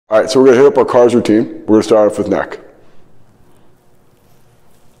All right, so we're gonna hit up our CARS routine. We're gonna start off with neck.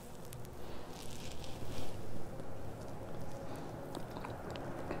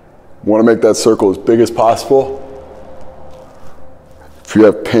 Want to make that circle as big as possible. If you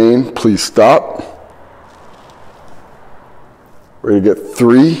have pain, please stop. We're going to get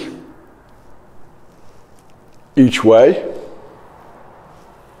 3 each way.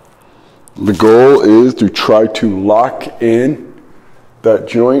 The goal is to try to lock in that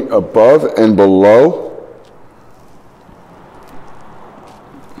joint above and below.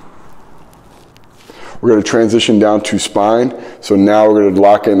 We're going to transition down to spine. So now we're going to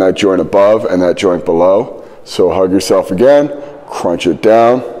lock in that joint above and that joint below. So hug yourself again, crunch it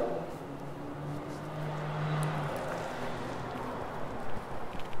down.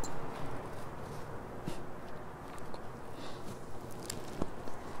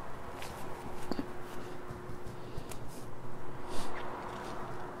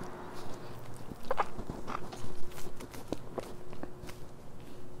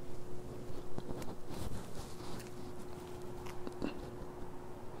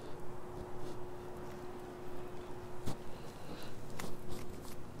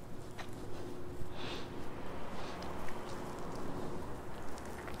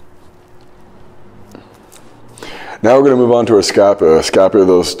 Now we're going to move on to our scapula. Scapula are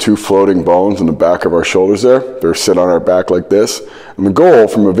those 2 floating bones in the back of our shoulders there. They're sit on our back like this. And the goal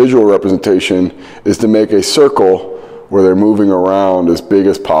from a visual representation is to make a circle where they're moving around as big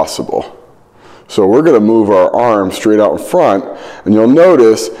as possible. So we're going to move our arms straight out in front, and you'll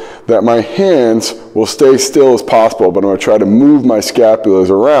notice that my hands will stay still as possible, but I'm going to try to move my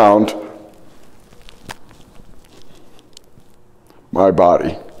scapulas around my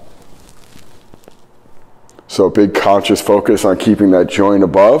body. So big conscious focus on keeping that joint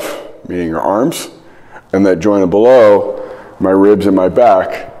above, meaning your arms, and that joint below, my ribs and my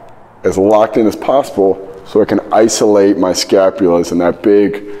back, as locked in as possible so I can isolate my scapulas in that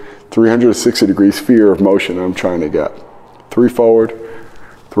big 360-degree sphere of motion I'm trying to get. 3 forward,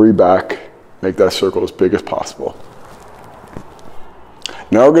 3 back, make that circle as big as possible.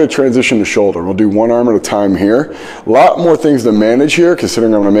 Now we're going to transition to shoulder. We'll do 1 arm at a time here. A lot more things to manage here,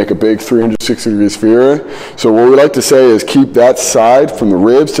 considering I'm going to make a big 360-degree sphere. So what we like to say is keep that side from the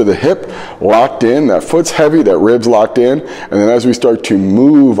ribs to the hip locked in. That foot's heavy, that rib's locked in. And then as we start to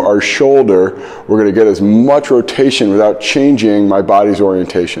move our shoulder, we're going to get as much rotation without changing my body's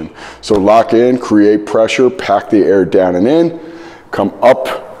orientation. So lock in, create pressure, pack the air down and in, come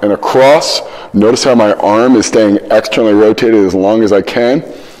up and across. Notice how my arm is staying externally rotated as long as I can.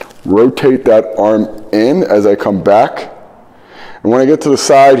 Rotate that arm in as I come back. And when I get to the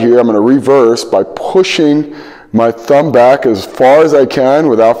side here, I'm going to reverse by pushing my thumb back as far as I can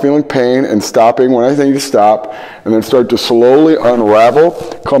without feeling pain and stopping when I need to stop, and then start to slowly unravel,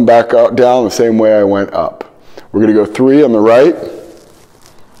 come back out, down the same way I went up. We're going to go 3 on the right.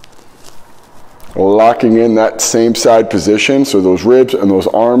 Locking in that same side position so those ribs and those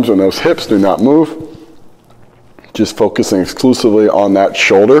arms and those hips do not move. Just focusing exclusively on that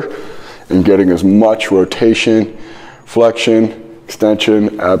shoulder and getting as much rotation, flexion,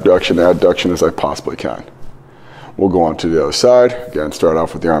 extension, abduction, adduction as I possibly can. We'll go on to the other side. Again, start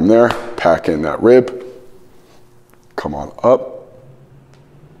off with the arm there, pack in that rib, come on up,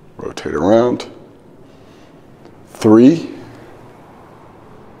 rotate around. 3.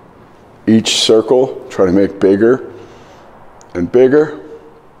 Each circle, try to make bigger and bigger.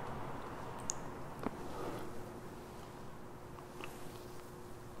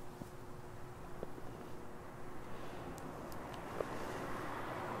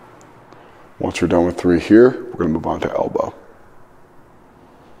 Once we're done with 3 here, we're going to move on to elbow.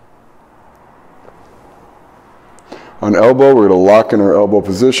 On elbow, we're going to lock in our elbow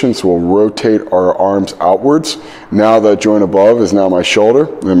position, so we'll rotate our arms outwards. Now that joint above is now my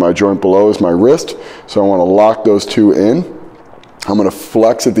shoulder, and my joint below is my wrist. So I want to lock those 2 in. I'm going to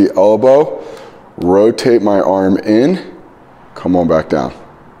flex at the elbow, rotate my arm in, come on back down.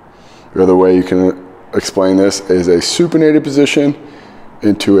 The other way you can explain this is a supinated position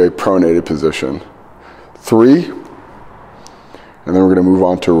into a pronated position. 3, and then we're going to move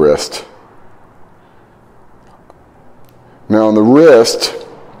on to wrist. Now on the wrist,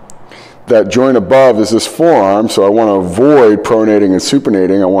 that joint above is this forearm, so I want to avoid pronating and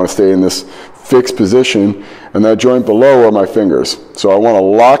supinating. I want to stay in this fixed position, and that joint below are my fingers. So I want to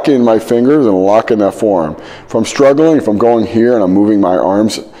lock in my fingers and lock in that forearm. If I'm struggling, if I'm going here and I'm moving my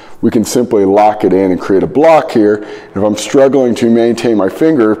arms, we can simply lock it in and create a block here. If I'm struggling to maintain my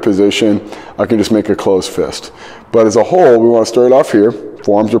finger position, I can just make a closed fist. But as a whole, we want to start off here.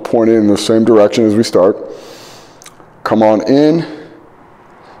 Forearms are pointed in the same direction as we start. Come on in,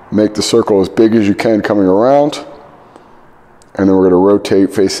 Make the circle as big as you can coming around. And then we're going to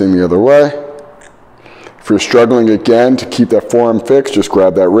rotate facing the other way. If you're struggling again to keep that forearm fixed, just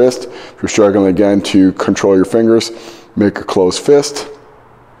grab that wrist. If you're struggling again to control your fingers, make a closed fist.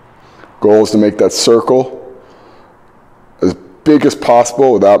 Goal is to make that circle as big as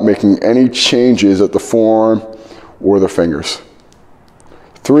possible without making any changes at the forearm or the fingers.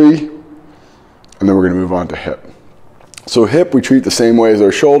 3, and then we're going to move on to hip. So hip, we treat the same way as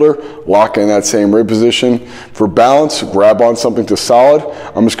our shoulder, lock in that same rib position. For balance, grab on something to solid.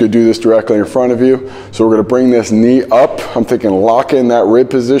 I'm just going to do this directly in front of you. So we're going to bring this knee up. I'm thinking lock in that rib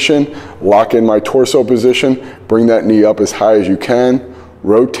position, lock in my torso position, bring that knee up as high as you can,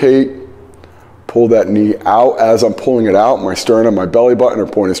 rotate, pull that knee out. As I'm pulling it out, my sternum, my belly button are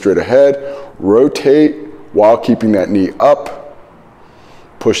pointed straight ahead. Rotate while keeping that knee up.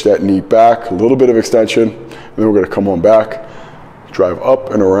 Push that knee back, a little bit of extension, and then we're going to come on back, drive up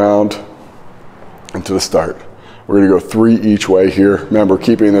and around into the start. We're going to go 3 each way here. Remember,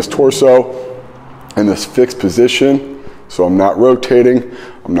 keeping this torso in this fixed position, so I'm not rotating,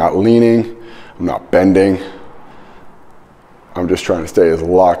 I'm not leaning, I'm not bending. I'm just trying to stay as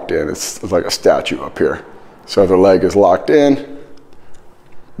locked in. It's like a statue up here. So the leg is locked in.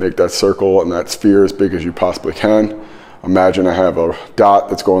 Make that circle and that sphere as big as you possibly can. Imagine I have a dot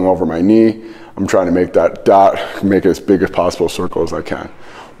that's going over my knee. I'm trying to make that dot, make it as big as possible circle as I can.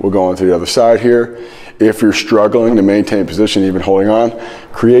 We'll go on to the other side here. If you're struggling to maintain position, even holding on,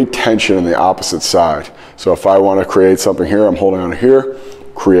 create tension on the opposite side. So if I want to create something here, I'm holding on here,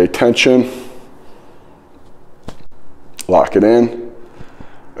 create tension, lock it in.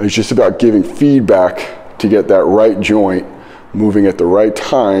 It's just about giving feedback to get that right joint moving at the right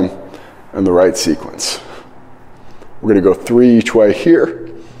time and the right sequence. We're going to go 3 each way here.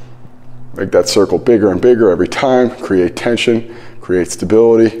 Make that circle bigger and bigger every time. Create tension, create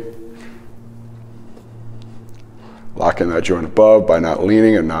stability. Lock in that joint above by not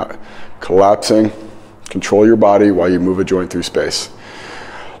leaning and not collapsing. Control your body while you move a joint through space.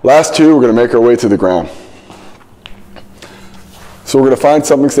 Last 2, we're going to make our way to the ground. So we're going to find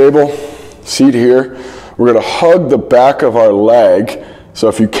something stable, seat here. We're going to hug the back of our leg. So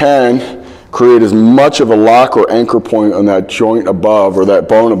if you can, create as much of a lock or anchor point on that joint above, or that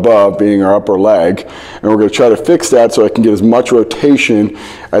bone above being our upper leg. And we're going to try to fix that so I can get as much rotation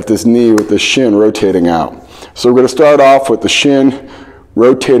at this knee with the shin rotating out. So we're going to start off with the shin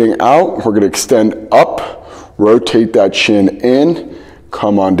rotating out. We're going to extend up, rotate that shin in,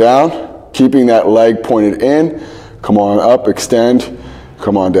 come on down, keeping that leg pointed in, come on up, extend,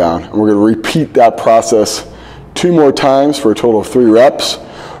 come on down. And we're going to repeat that process 2 more times for a total of 3 reps.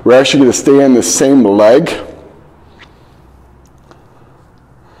 We're actually going to stay in the same leg.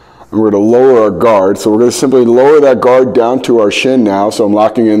 And we're going to lower our guard. So we're going to simply lower that guard down to our shin now. So I'm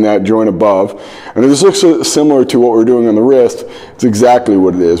locking in that joint above. And this looks similar to what we're doing on the wrist. It's exactly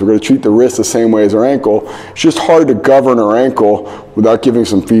what it is. We're going to treat the wrist the same way as our ankle. It's just hard to govern our ankle without giving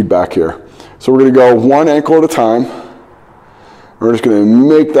some feedback here. So we're going to go 1 ankle at a time. We're just going to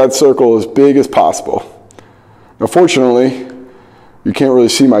make that circle as big as possible. Now fortunately, you can't really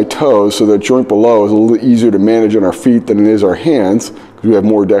see my toes, so that joint below is a little easier to manage on our feet than it is our hands, because we have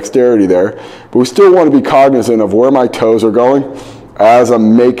more dexterity there. But we still want to be cognizant of where my toes are going as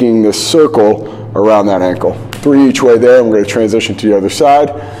I'm making this circle around that ankle. 3 each way there, and we're going to transition to the other side.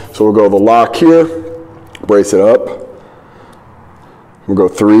 So we'll go the lock here, brace it up. We'll go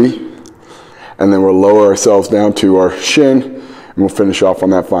 3, and then we'll lower ourselves down to our shin, and we'll finish off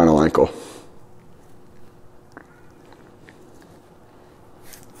on that final ankle.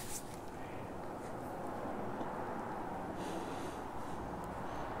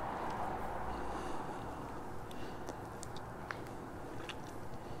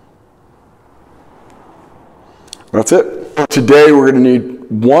 That's it. Today we're going to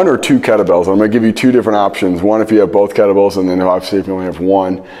need 1 or 2 kettlebells. I'm going to give you 2 different options. One if you have both kettlebells, and then obviously if you only have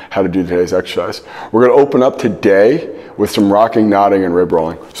 1, how to do today's exercise. We're going to open up today with some rocking, nodding, and rib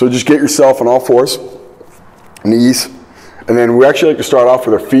rolling. So just get yourself on all 4s, knees, and then we actually like to start off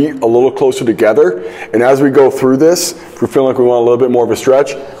with our feet a little closer together. And as we go through this, if we're feeling like we want a little bit more of a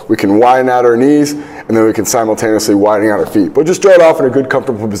stretch, we can widen out our knees, and then we can simultaneously widen out our feet. But just start off in a good,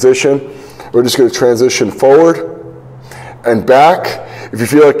 comfortable position. We're just going to transition forward and back. If you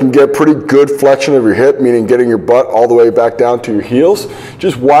feel like you can get pretty good flexion of your hip, meaning getting your butt all the way back down to your heels,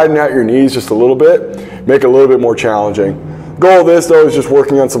 just widen out your knees just a little bit, make it a little bit more challenging. Goal of this though is just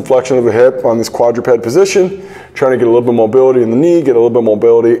working on some flexion of the hip on this quadruped position, trying to get a little bit of mobility in the knee, get a little bit of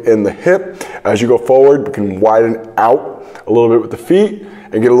mobility in the hip. As you go forward, you can widen out a little bit with the feet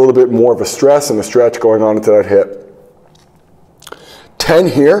and get a little bit more of a stress and a stretch going on into that hip. 10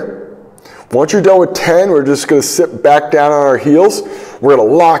 here. Once you're done with 10, we're just gonna sit back down on our heels. We're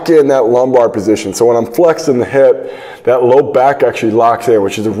gonna lock in that lumbar position. So when I'm flexing the hip, that low back actually locks in,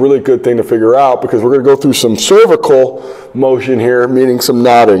 which is a really good thing to figure out because we're gonna go through some cervical motion here, meaning some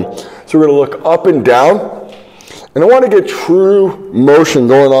nodding. So we're gonna look up and down, and I wanna get true motion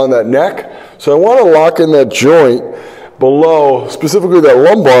going on that neck. So I wanna lock in that joint below, specifically that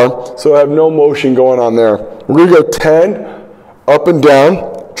lumbar, so I have no motion going on there. We're gonna go 10, up and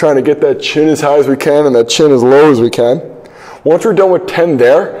down, trying to get that chin as high as we can and that chin as low as we can. Once we're done with 10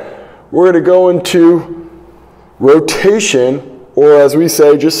 there, we're gonna go into rotation, or as we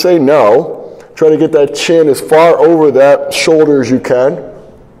say, just say no. Try to get that chin as far over that shoulder as you can.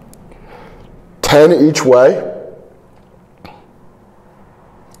 10 each way.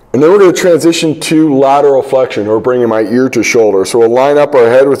 And then we're gonna transition to lateral flexion, or bringing my ear to shoulder. So we'll line up our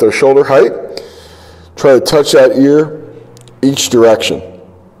head with our shoulder height. Try to touch that ear each direction. And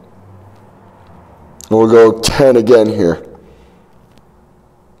we'll go 10 again here.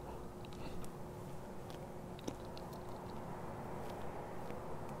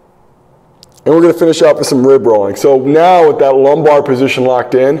 And we're going to finish up with some rib rolling. So now with that lumbar position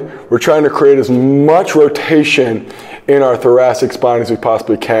locked in, we're trying to create as much rotation in our thoracic spine as we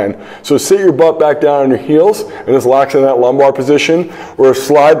possibly can. So sit your butt back down on your heels and just lock in that lumbar position. We're going to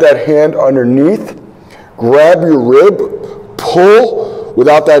slide that hand underneath, grab your rib, pull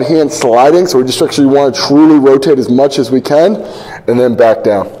without that hand sliding. So we just actually want to truly rotate as much as we can, and then back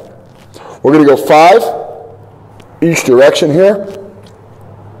down. We're going to go 5 each direction here.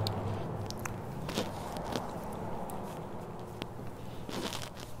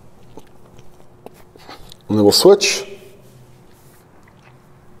 And then we'll switch.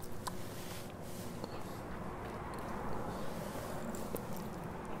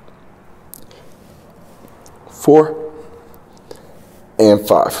 Four and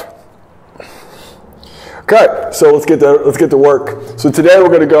 5. Okay, so let's get to work. So today we're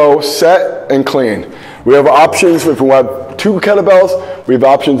going to go set and clean. We have options if we have 2 kettlebells. We have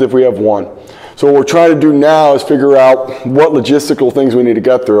options if we have 1. So what we're trying to do now is figure out what logistical things we need to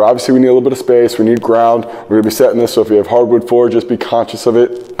get through. Obviously, we need a little bit of space. We need ground. We're going to be setting this, so if you have hardwood floor, just be conscious of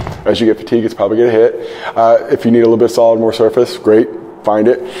it. As you get fatigued, it's probably going to hit. If you need a little bit of solid, more surface, great. Find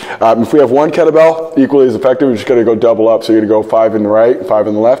it. If we have 1 kettlebell, equally as effective, we're just going to go double up. So you're going to go 5 in the right, 5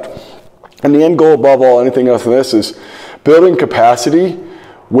 in the left. And the end goal above all, anything else in this, is building capacity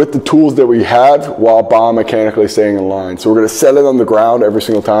with the tools that we have while biomechanically staying in line. So we're going to set it on the ground every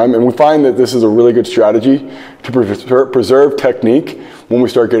single time. And we find that this is a really good strategy to preserve technique when we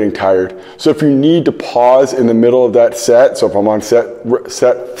start getting tired. So if you need to pause in the middle of that set, so if I'm on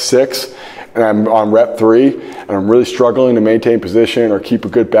set 6 and I'm on rep 3 and I'm really struggling to maintain position or keep a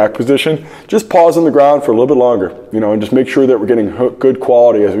good back position, just pause on the ground for a little bit longer, and just make sure that we're getting good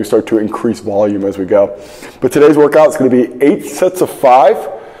quality as we start to increase volume as we go. But today's workout is going to be 8 sets of 5,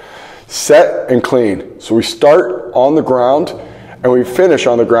 set and clean. So we start on the ground and we finish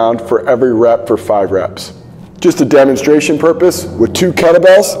on the ground for every rep for 5 reps. Just a demonstration purpose with 2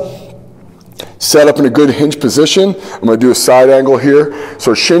 kettlebells. Set up in a good hinge position. I'm going to do a side angle here.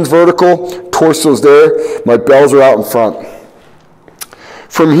 So shins vertical, torso's there, my bells are out in front.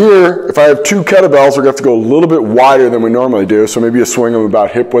 From here, if I have 2 kettlebells, we're going to have to go a little bit wider than we normally do. So maybe a swing them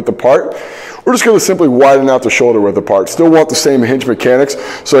about hip width apart. We're just going to simply widen out the shoulder width apart. Still want the same hinge mechanics,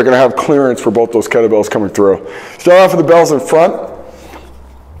 so I'm going to have clearance for both those kettlebells coming through. Start off with the bells in front.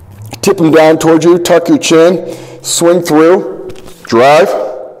 Tip them down towards you, tuck your chin, swing through, drive,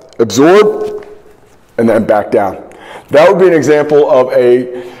 absorb, and then back down. That would be an example of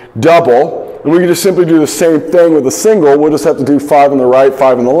a double. And we can just simply do the same thing with a single. We'll just have to do 5 on the right,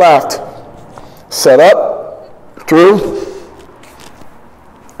 5 on the left. Set up, through,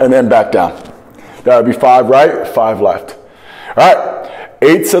 and then back down. That would be 5 right, 5 left. All right,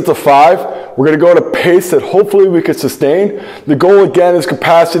 8 sets of 5. We're going to go at a pace that hopefully we could sustain. The goal again is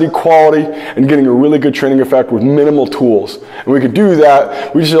capacity, quality, and getting a really good training effect with minimal tools. And we could do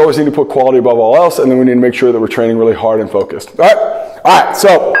that. We just always need to put quality above all else, and then we need to make sure that we're training really hard and focused. All right,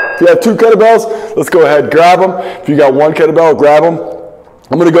 so if you have 2 kettlebells, let's go ahead, grab them. If you got 1 kettlebell, grab them.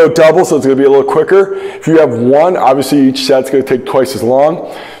 I'm going to go double, so it's going to be a little quicker. If you have 1, obviously each set's going to take twice as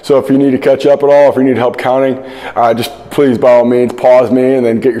long. So if you need to catch up at all, if you need help counting, just please, by all means, pause me and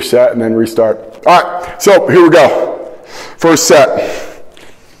then get your set and then restart. All right, so here we go. First set.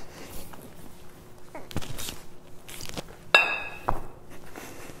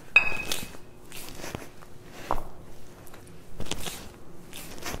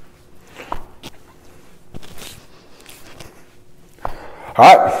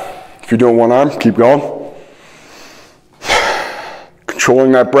 All right, if you're doing 1 arm, keep going.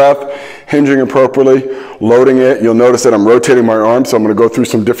 controlling that breath, hinging appropriately, loading it. You'll notice that I'm rotating my arm, so I'm gonna go through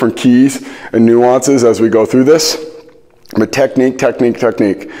some different keys and nuances as we go through this. But technique, technique,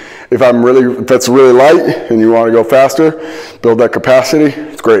 technique. If that's really light and you wanna go faster, build that capacity,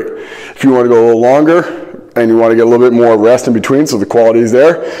 it's great. If you wanna go a little longer and you wanna get a little bit more rest in between so the quality is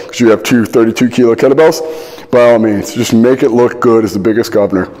there, because you have two 32 kilo kettlebells, by all means, just make it look good as the biggest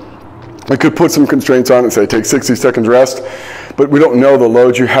governor. I could put some constraints on it and say take 60 seconds rest, but we don't know the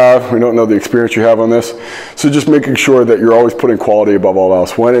load you have, we don't know the experience you have on this, so just making sure that you're always putting quality above all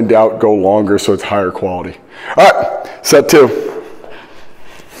else. When in doubt, go longer so it's higher quality. All right, set 2.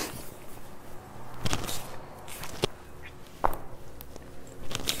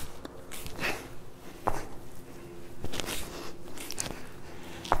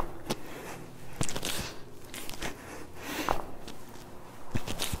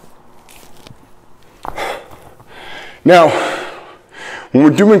 Now, when we're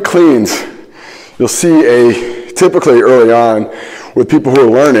doing cleans, you'll see typically early on with people who are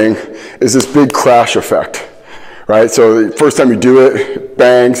learning, is this big crash effect, right? So the first time you do it, it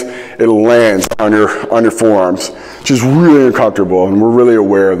bangs, it lands on your forearms, which is really uncomfortable, and we're really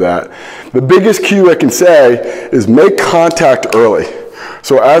aware of that. The biggest cue I can say is make contact early.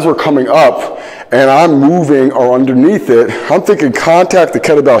 So as we're coming up and I'm moving or underneath it, I'm thinking contact the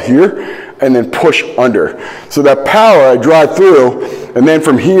kettlebell here and then push under. So that power I drive through, and then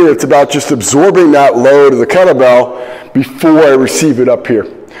from here it's about just absorbing that load of the kettlebell before I receive it up here.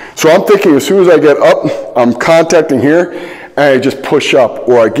 So I'm thinking as soon as I get up, I'm contacting here and I just push up,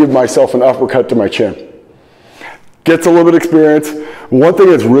 or I give myself an uppercut to my chin. Gets a little bit of experience. One thing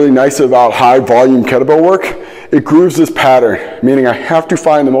that's really nice about high volume kettlebell work, it grooves this pattern, meaning I have to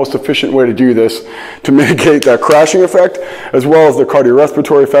find the most efficient way to do this to mitigate that crashing effect, as well as the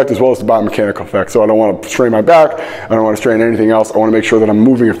cardiorespiratory effect, as well as the biomechanical effect. So I don't want to strain my back, I don't want to strain anything else, I want to make sure that I'm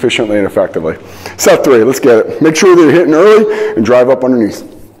moving efficiently and effectively. Set 3, let's get it. Make sure that you're hitting early and drive up underneath.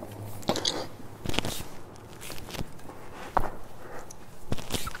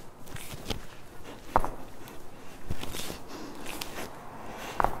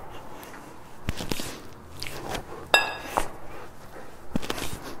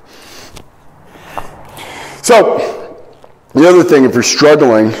 So, the other thing, if you're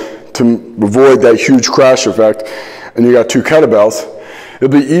struggling to avoid that huge crash effect and you got 2 kettlebells, it'll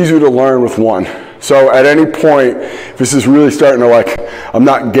be easier to learn with 1. So at any point, if this is really starting to I'm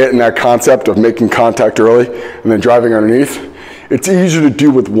not getting that concept of making contact early and then driving underneath, it's easier to do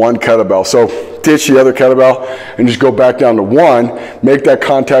with 1 kettlebell. So ditch the other kettlebell and just go back down to 1, make that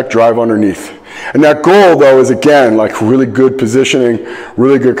contact, drive underneath. And that goal though is again, really good positioning,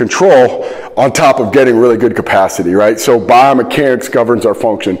 really good control on top of getting really good capacity, right? So biomechanics governs our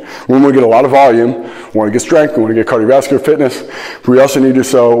function. We want to get a lot of volume, we want to get strength, we want to get cardiovascular fitness. We also need to,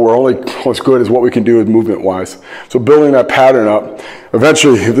 so we're only as good as what we can do with movement wise. So building that pattern up,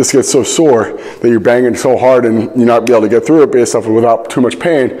 eventually if this gets so sore that you're banging so hard and you're not be able to get through it based off of without too much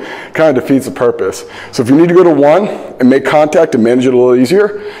pain, kind of defeats the purpose. So if you need to go to 1 and make contact and manage it a little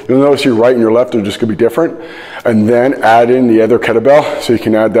easier, you'll notice your right and your left are just gonna be different. And then add in the other kettlebell so you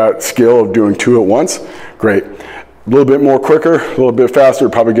can add that skill of doing 2 at once. Great. A little bit more quicker, a little bit faster,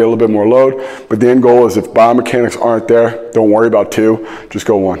 probably get a little bit more load. But the end goal is if biomechanics aren't there, don't worry about 2, just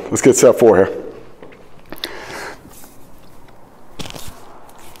go 1. Let's get set 4 here.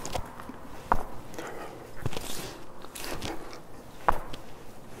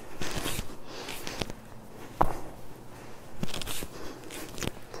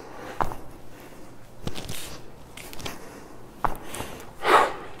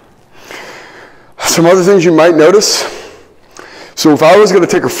 Some other things you might notice. So if I was going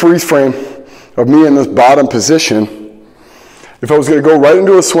to take a freeze frame of me in this bottom position, if I was going to go right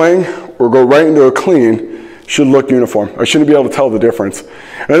into a swing or go right into a clean, it should look uniform. I shouldn't be able to tell the difference.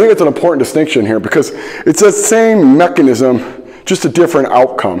 And I think it's an important distinction here because it's the same mechanism, just a different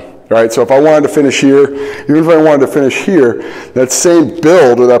outcome. Right? So if I wanted to finish here, even if I wanted to finish here, that same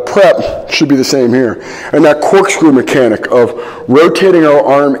build or that prep should be the same here. And that corkscrew mechanic of rotating our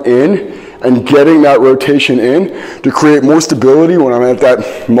arm in and getting that rotation in to create more stability when I'm at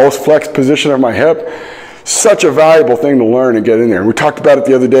that most flexed position of my hip, such a valuable thing to learn and get in there. We talked about it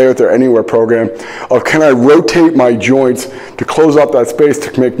the other day with our Anywhere program of can I rotate my joints to close up that space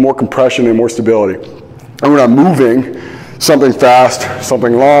to make more compression and more stability. And when I'm moving something fast,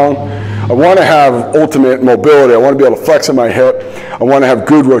 something long, I want to have ultimate mobility. I want to be able to flex in my hip. I want to have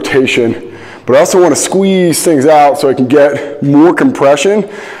good rotation. But I also want to squeeze things out so I can get more compression,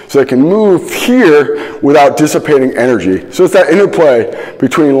 so I can move here without dissipating energy. So it's that interplay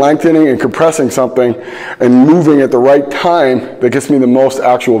between lengthening and compressing something and moving at the right time that gets me the most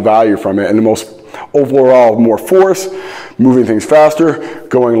actual value from it and the most overall more force, moving things faster,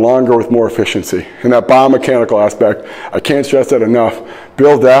 going longer with more efficiency. And that biomechanical aspect, I can't stress that enough.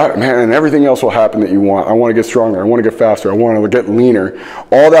 Build that, man, and everything else will happen that you want. I want to get stronger, I want to get faster, I want to get leaner.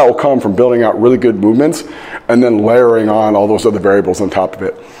 All that will come from building out really good movements and then layering on all those other variables on top of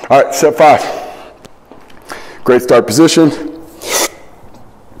it. All right, set 5. Great start position.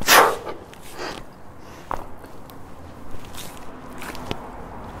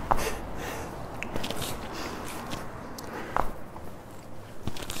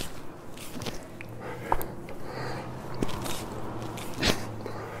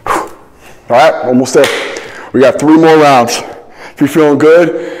 All right, almost there. We got 3 more rounds. If you're feeling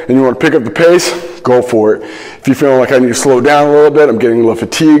good and you want to pick up the pace, go for it. If you're feeling like I need to slow down a little bit, I'm getting a little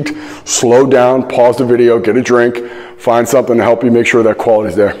fatigued, slow down, pause the video, get a drink, find something to help you make sure that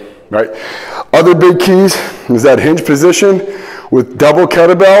quality's there, right? Other big keys is that hinge position with double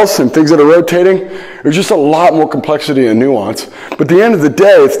kettlebells and things that are rotating. There's just a lot more complexity and nuance. But at the end of the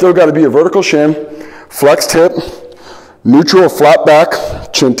day, it's still got to be a vertical shin, flexed hip, neutral flat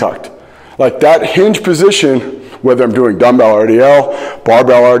back, chin tucked. Like that hinge position, whether I'm doing dumbbell RDL,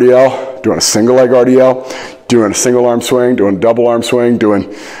 barbell RDL, doing a single leg RDL, doing a single arm swing, doing a double arm swing, doing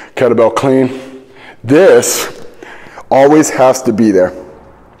kettlebell clean, this always has to be there.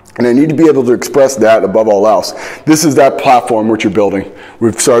 And I need to be able to express that above all else. This is that platform which you're building.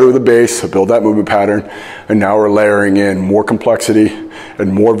 We've started with a base, build that movement pattern, and now we're layering in more complexity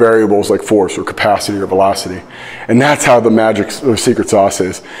and more variables like force or capacity or velocity. And that's how the magic or secret sauce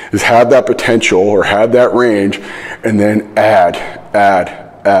is have that potential or have that range and then add.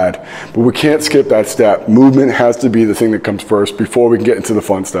 But we can't skip that step. Movement has to be the thing that comes first before we can get into the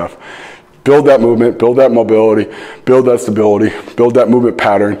fun stuff. Build that movement, build that mobility, build that stability, build that movement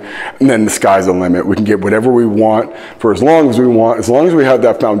pattern, and then the sky's the limit. We can get whatever we want for as long as we want, as long as we have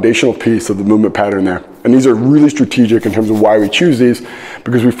that foundational piece of the movement pattern there. And these are really strategic in terms of why we choose these,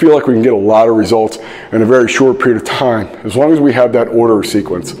 because we feel like we can get a lot of results in a very short period of time, as long as we have that order or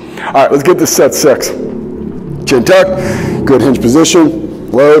sequence. All right, let's get to set 6. Chin tuck, good hinge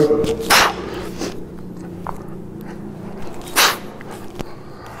position, load.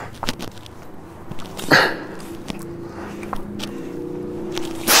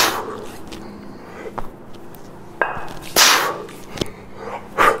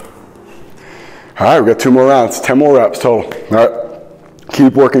 All right, we've got 2 more rounds, 10 more reps total. All right,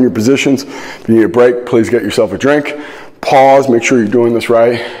 keep working your positions. If you need a break, please get yourself a drink. Pause, make sure you're doing this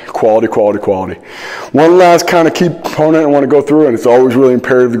right. Quality, quality, quality. One last kind of key component I want to go through, and it's always really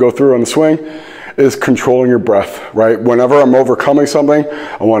imperative to go through on the swing, is controlling your breath, right? Whenever I'm overcoming something,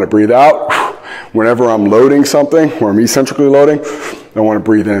 I want to breathe out. Whenever I'm loading something, where I'm eccentrically loading, I want to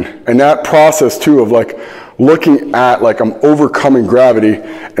breathe in. And that process too of like looking at like I'm overcoming gravity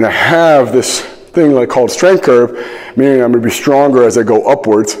and I have this thing like called strength curve, meaning I'm going to be stronger as I go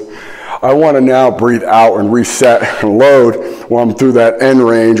upwards. I want to now breathe out and reset and load while I'm through that end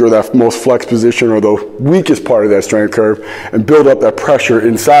range or that most flex position or the weakest part of that strength curve and build up that pressure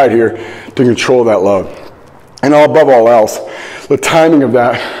inside here to control that load. And above all else, the timing of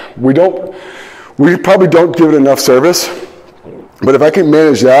that, we probably don't give it enough service, but if I can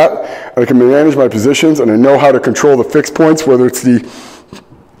manage that, and I can manage my positions and I know how to control the fixed points, whether it's the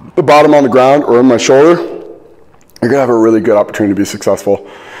bottom on the ground or in my shoulder, you're gonna have a really good opportunity to be successful.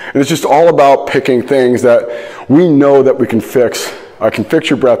 And it's just all about picking things that we know that we can fix. I can fix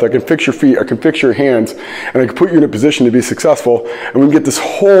your breath, I can fix your feet, I can fix your hands, and I can put you in a position to be successful, and we can get this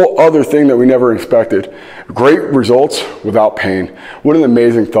whole other thing that we never expected. Great results without pain. What an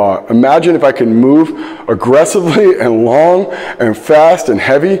amazing thought. Imagine if I can move aggressively and long and fast and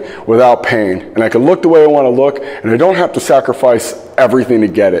heavy without pain, and I can look the way I want to look, and I don't have to sacrifice everything to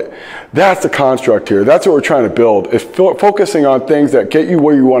get it. That's the construct here. That's what we're trying to build, is focusing on things that get you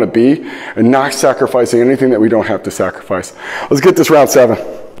where you want to be and not sacrificing anything that we don't have to sacrifice. Let's get this round 7.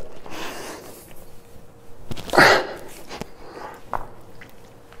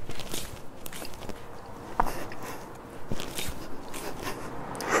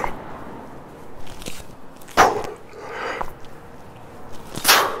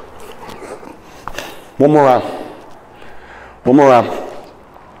 One more round. One more round.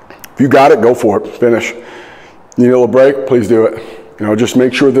 If you got it, go for it. Finish. You need a little break? Please do it. Just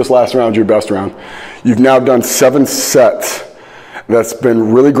make sure this last round is your best round. You've now done 7 sets. That's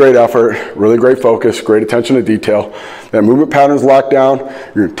been really great effort, really great focus, great attention to detail. That movement pattern is locked down,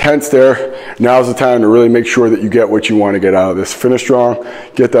 you're intense there. Now's the time to really make sure that you get what you want to get out of this. Finish strong,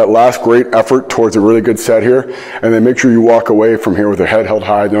 get that last great effort towards a really good set here, and then make sure you walk away from here with your head held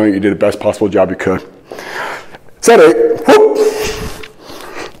high, knowing you did the best possible job you could. Set 8. Whoop.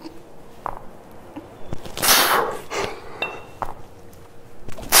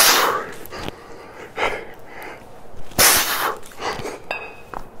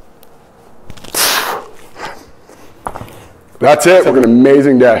 That's it. We're an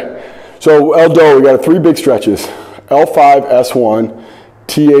amazing day. So L-DOE, we got 3 big stretches: L5, S1,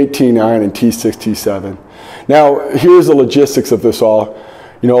 T8, T9, and T6, T7. Now, here's the logistics of this all.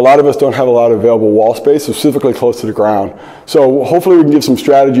 You know, a lot of us don't have a lot of available wall space, specifically close to the ground. So hopefully we can give some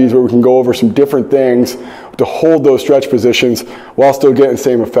strategies where we can go over some different things to hold those stretch positions while still getting the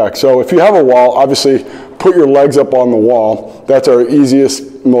same effect. So if you have a wall, obviously put your legs up on the wall. That's our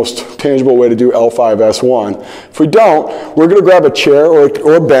easiest, most tangible way to do L5, S1. If we don't, we're gonna grab a chair or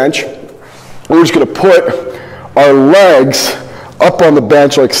a bench. We're just gonna put our legs up on the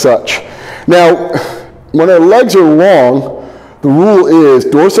bench like such. Now, when our legs are long, the rule is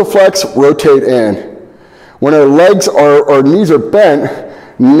dorsiflex, rotate in. When our knees are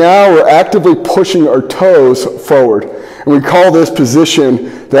bent, now we're actively pushing our toes forward. And we call this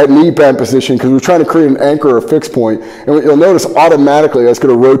position that knee bent position because we're trying to create an anchor or fixed point. And you'll notice automatically that's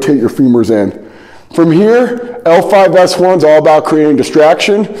going to rotate your femurs in. From here, L5, S1 is all about creating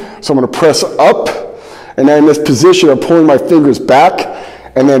distraction. So I'm going to press up, and then in this position, I'm pulling my fingers back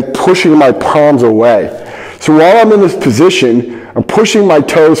and then pushing my palms away. So while I'm in this position, I'm pushing my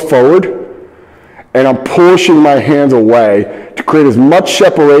toes forward and I'm pushing my hands away to create as much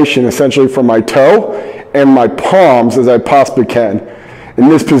separation essentially from my toe and my palms as I possibly can. In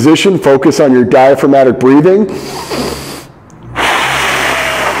this position, focus on your diaphragmatic breathing.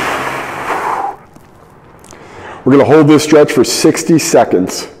 We're going to hold this stretch for 60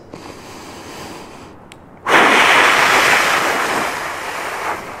 seconds.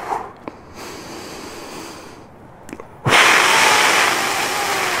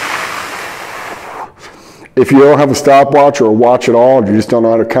 If you don't have a stopwatch or a watch at all, or you just don't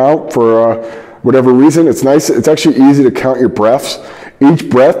know how to count for whatever reason, it's nice. It's actually easy to count your breaths. Each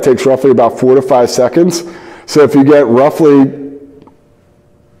breath takes roughly about 4 to 5 seconds. So if you get roughly,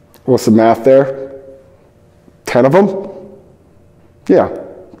 what's the math there? 10 of them? Yeah,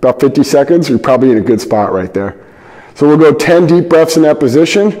 about 50 seconds. You're probably in a good spot right there. So we'll go 10 deep breaths in that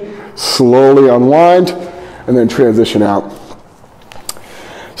position, slowly unwind, and then transition out.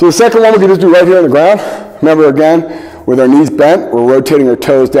 So the second one we can just do right here on the ground. Remember again, with our knees bent, we're rotating our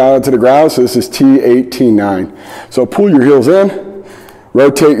toes down into the ground. So this is T8, T9. So pull your heels in,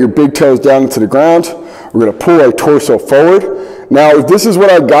 rotate your big toes down into the ground. We're gonna pull our torso forward. Now, if this is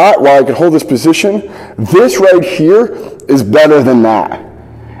what I got while I can hold this position, this right here is better than that.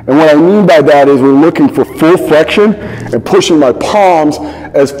 And what I mean by that is we're looking for full flexion and pushing my palms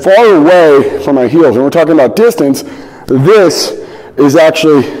as far away from my heels. And we're talking about distance, this is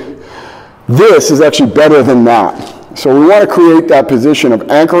actually better than that. So we want to create that position of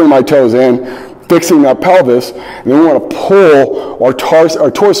anchoring my toes in, fixing that pelvis, and then we want to pull our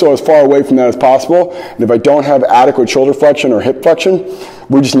torso as far away from that as possible. And if I don't have adequate shoulder flexion or hip flexion,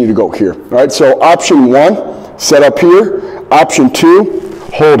 we just need to go here. All right, so option 1, set up here. Option 2,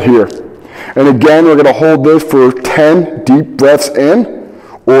 hold here. And again, we're going to hold this for 10 deep breaths in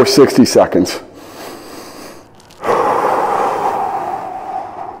or 60 seconds.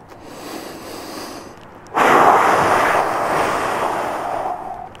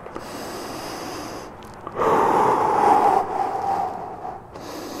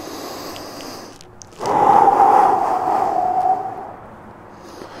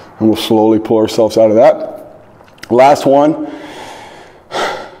 And we'll slowly pull ourselves out of that. Last one,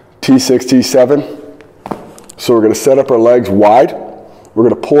 T6, T7. So we're gonna set up our legs wide. We're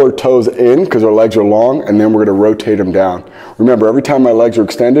gonna pull our toes in because our legs are long, and then we're gonna rotate them down. Remember, every time my legs are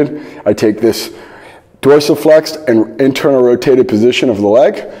extended, I take this dorsiflexed and internal rotated position of the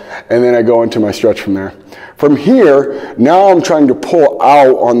leg, and then I go into my stretch from there. From here, now I'm trying to pull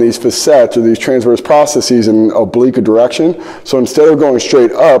out on these facets or these transverse processes in oblique direction. So instead of going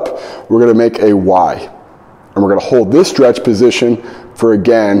straight up, we're gonna make a Y. And we're gonna hold this stretch position for,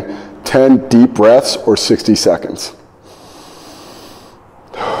 again, 10 deep breaths or 60 seconds.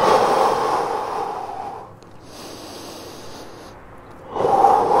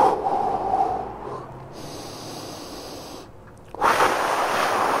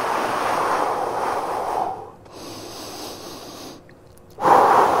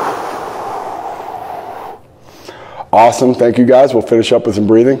 Awesome. Thank you, guys. We'll finish up with some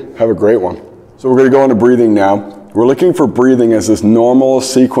breathing. Have a great one. So we're going to go into breathing now. We're looking for breathing as this normal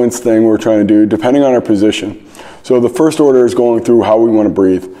sequence thing we're trying to do depending on our position. So the first order is going through how we want to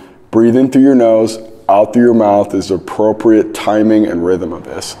breathe. Breathe in through your nose, out through your mouth is the appropriate timing and rhythm of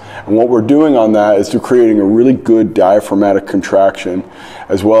this. And what we're doing on that is to creating a really good diaphragmatic contraction,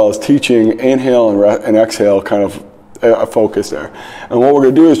 as well as teaching inhale and exhale kind of a focus there. And what we're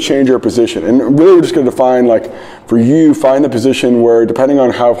going to do is change our position. And really we're just going to define, like, for you, find the position where, depending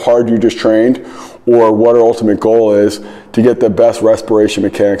on how hard you just trained or what our ultimate goal is, to get the best respiration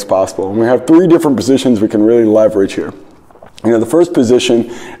mechanics possible. And we have 3 different positions we can really leverage here. You know, the first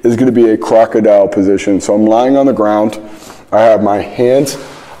position is going to be a crocodile position. So I'm lying on the ground. I have my hands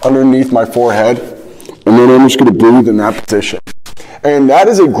underneath my forehead, and then I'm just going to breathe in that position. And that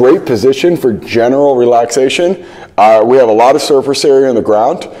is a great position for general relaxation. We have a lot of surface area on the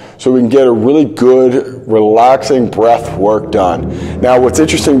ground, so we can get a really good, relaxing breath work done. Now, what's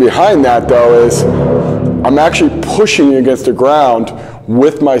interesting behind that, though, is I'm actually pushing against the ground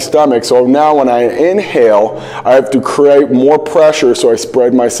with my stomach. So now when I inhale, I have to create more pressure, so I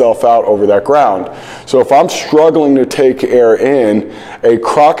spread myself out over that ground. So if I'm struggling to take air in, a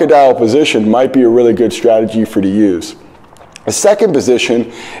crocodile position might be a really good strategy for you to use. The second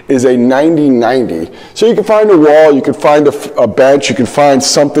position is a 90-90. So you can find a wall, you can find a bench, you can find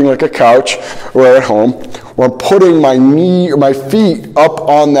something like a couch or at home, where I'm putting my feet up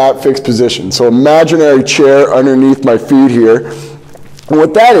on that fixed position. So imaginary chair underneath my feet here. And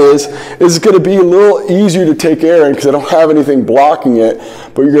what that is it's going to be a little easier to take air in because I don't have anything blocking it,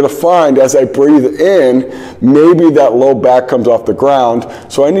 but you're going to find as I breathe in, maybe that low back comes off the ground.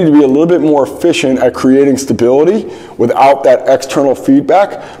 So I need to be a little bit more efficient at creating stability without that external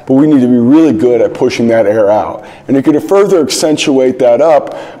feedback, but we need to be really good at pushing that air out. And you can further accentuate that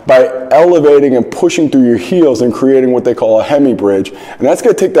up by elevating and pushing through your heels and creating what they call a hemi-bridge. And that's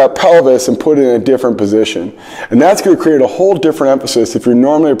going to take that pelvis and put it in a different position. And that's going to create a whole different emphasis. If you're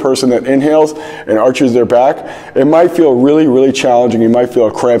normally a person that inhales and arches their back, it might feel really, really challenging. You might feel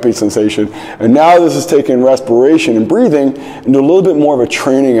a cramping sensation. And now this is taking respiration and breathing into a little bit more of a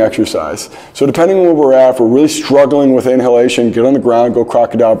training exercise. So depending on where we're at, if we're really struggling with inhalation, get on the ground, go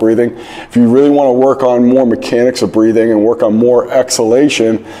crocodile breathing. If you really want to work on more mechanics of breathing and work on more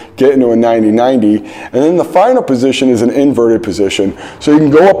exhalation, get into a 90-90. And then the final position is an inverted position. So you can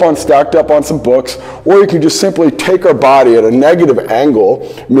go up on, stacked up on some books, or you can just simply take our body at a negative angle,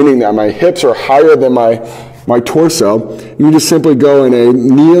 meaning that my hips are higher than my torso. You just simply go in a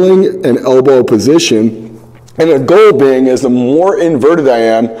kneeling and elbow position. And the goal being is the more inverted I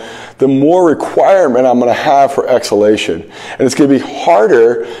am, the more requirement I'm going to have for exhalation. And it's going to be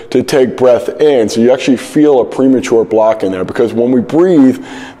harder to take breath in, so you actually feel a premature block in there, because when we breathe,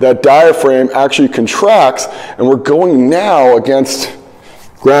 that diaphragm actually contracts, and we're going now against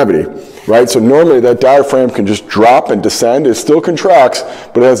gravity. Right? So normally that diaphragm can just drop and descend. It still contracts,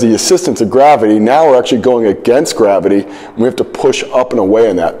 but it has the assistance of gravity. Now we're actually going against gravity, and we have to push up and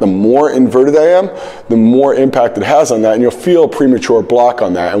away on that. The more inverted I am, the more impact it has on that, and you'll feel a premature block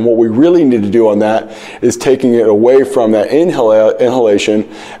on that. And what we really need to do on that is taking it away from that inhalation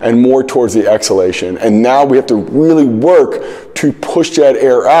and more towards the exhalation. And now we have to really work to push that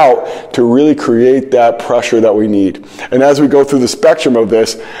air out to really create that pressure that we need. And as we go through the spectrum of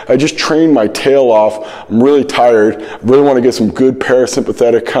this, I just train my tail off. I'm really tired. I really want to get some good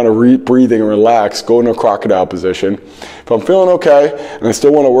parasympathetic kind of breathing and relax, go into a crocodile position. If I'm feeling okay, and I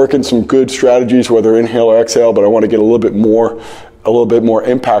still want to work in some good strategies, whether inhale or exhale, but I want to get a little bit more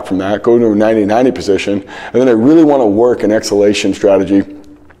impact from that, go into a 90-90 position. And then I really want to work an exhalation strategy.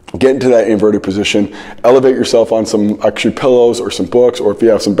 Get into that inverted position, elevate yourself on some actually pillows or some books, or if you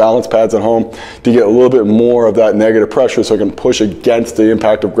have some balance pads at home, to get a little bit more of that negative pressure so I can push against the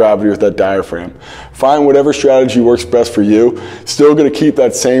impact of gravity with that diaphragm. Find whatever strategy works best for you. Still going to keep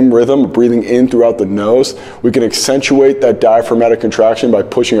that same rhythm of breathing in throughout the nose. We can accentuate that diaphragmatic contraction by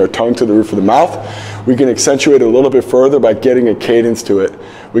pushing our tongue to the roof of the mouth. We can accentuate it a little bit further by getting a cadence to it.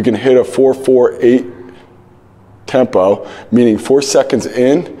 We can hit a 4-4-8 tempo, meaning 4 seconds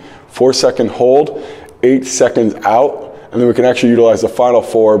in, 4-second hold, 8 seconds out, and then we can actually utilize the final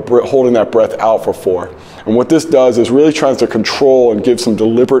 4, holding that breath out for 4. And what this does is really tries to control and give some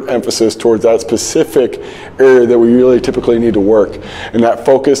deliberate emphasis towards that specific area that we really typically need to work. And that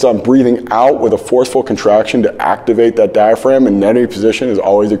focus on breathing out with a forceful contraction to activate that diaphragm in any position is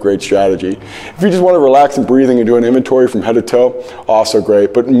always a great strategy. If you just want to relax in breathing and do an inventory from head to toe, also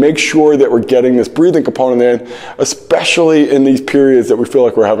great. But make sure that we're getting this breathing component in, especially in these periods that we feel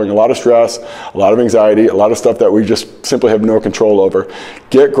like we're having a lot of stress, a lot of anxiety, a lot of stuff that we just simply have no control over.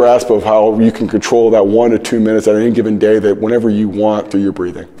 Get grasp of how you can control that one 1 to 2 minutes at any given day, that whenever you want through your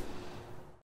breathing.